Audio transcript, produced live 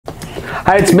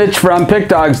Hi, it's Mitch from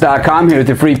PickDawgz.com here with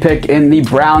a free pick in the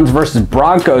Browns versus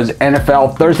Broncos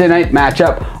NFL Thursday night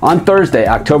matchup on Thursday,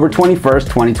 October 21st,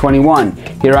 2021.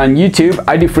 Here on YouTube,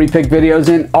 I do free pick videos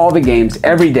in all the games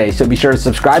every day, so be sure to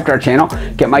subscribe to our channel,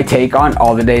 get my take on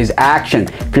all the day's action.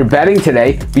 If you're betting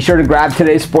today, be sure to grab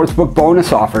today's sportsbook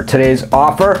bonus offer. Today's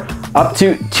offer, up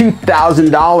to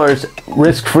 $2,000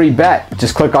 risk-free bet.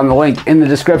 Just click on the link in the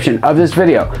description of this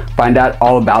video. Find out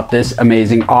all about this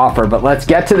amazing offer. But let's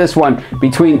get to this one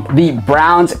between the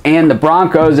Browns and the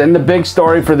Broncos. And the big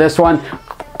story for this one,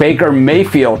 Baker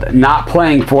Mayfield not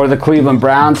playing for the Cleveland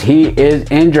Browns. He is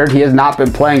injured. He has not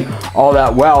been playing all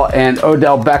that well. And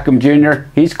Odell Beckham Jr.,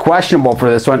 he's questionable for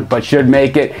this one, but should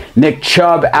make it. Nick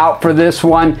Chubb out for this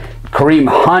one. Kareem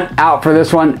Hunt out for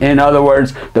this one. In other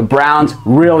words, the Browns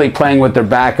really playing with their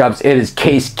backups. It is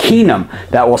Case Keenum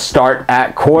that will start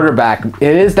at quarterback.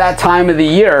 It is that time of the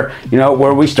year,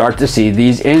 where we start to see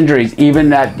these injuries. Even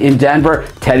that in Denver,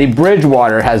 Teddy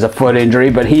Bridgewater has a foot injury,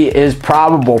 but he is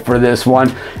probable for this one.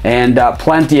 And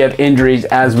plenty of injuries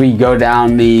as we go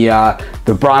down the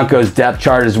Broncos depth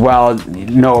chart as well.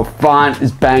 Noah Fant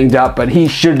is banged up, but he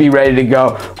should be ready to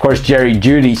go. Of course, Jerry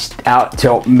Jeudy's out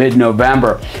till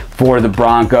mid-November for the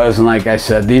Broncos. And like I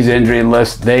said, these injury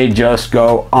lists, they just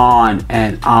go on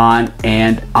and on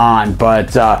and on.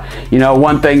 But,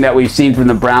 one thing that we've seen from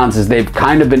the Browns is they've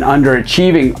kind of been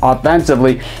underachieving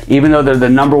offensively. Even though they're the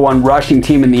 #1 rushing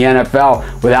team in the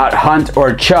NFL, without Hunt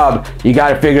or Chubb, you got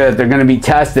to figure that they're going to be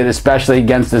tested, especially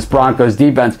against this Broncos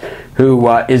defense, who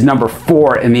is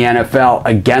 #4 in the NFL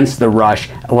against the rush,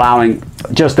 allowing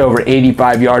just over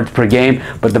 85 yards per game,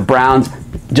 but the Browns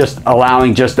just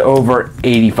allowing just over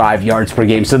 85 yards per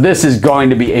game. So this is going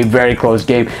to be a very close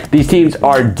game. These teams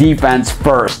are defense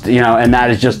first, and that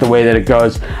is just the way that it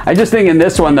goes. I just think in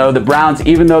this one, though, the Browns,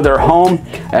 even though they're home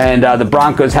and the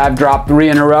Broncos have dropped 3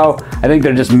 in a row, I think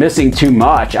they're just missing too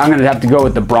much. I'm going to have to go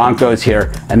with the Broncos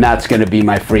here, and that's going to be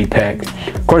my free pick.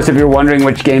 Of course, if you're wondering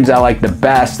which games I like the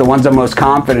best, the ones I'm most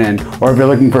confident in, or if you're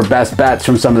looking for best bets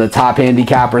from some of the top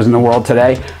handicappers in the world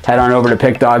today, head on over to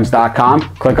PickDawgz.com,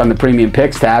 click on the Premium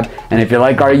Picks tab, and if you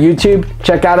like our YouTube,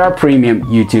 check out our Premium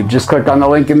YouTube. Just click on the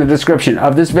link in the description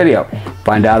of this video.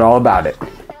 Find out all about it.